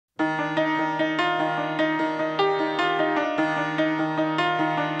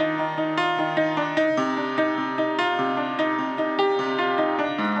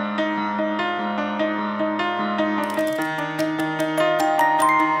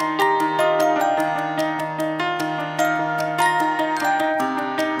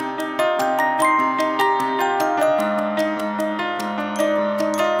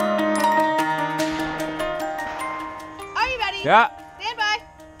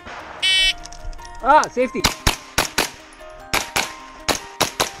Ah, safety.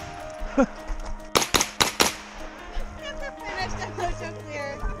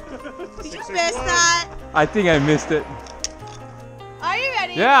 Did you miss that? I think I missed it. Are you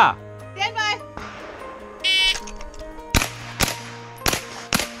ready? Yeah. Stand by.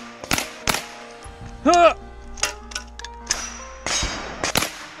 Huh.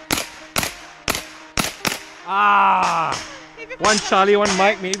 Ah. One Charlie, one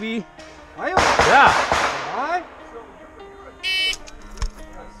Mike, maybe. Yeah.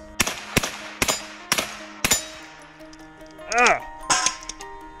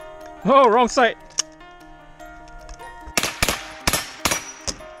 Oh, wrong side.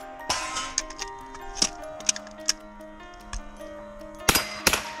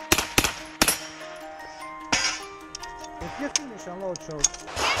 If you finish on low choke.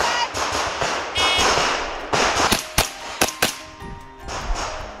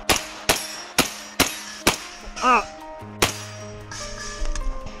 Ah.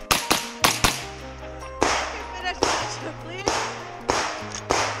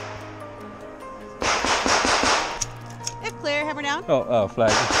 If clear, hammer down. Oh,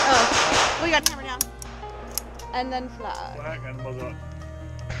 flag. Oh, we got hammer down. And then flag. Flag and buzzer.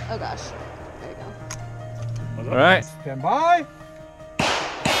 Oh gosh. There you go. Buzzer. All right. Stand by.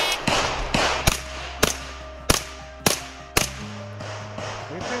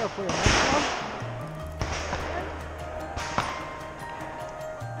 Prepare for your next one.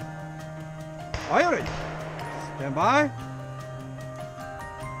 Are you ready? Stand by.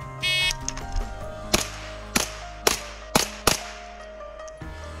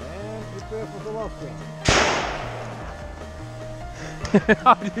 And prepare for the last one.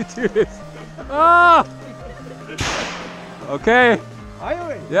 How do you do this? Ah! Okay. Are you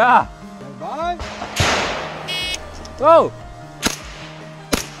ready? Yeah. Stand by. Go.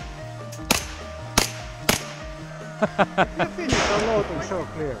 You finish the load and show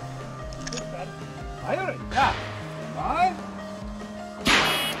clear. Are you ready? Yeah. Stand by.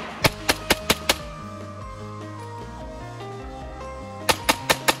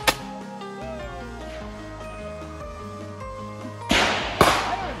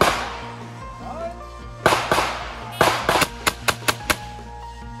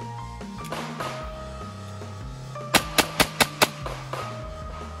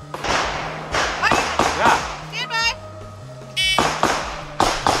 Stand by.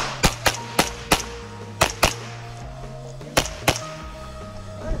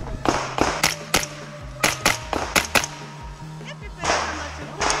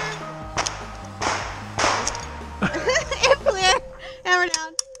 If clear, hammer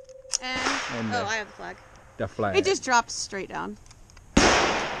down. And oh, I have the flag. The flag. It just dropped straight down. All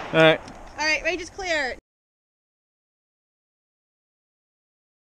right. All right, range is clear.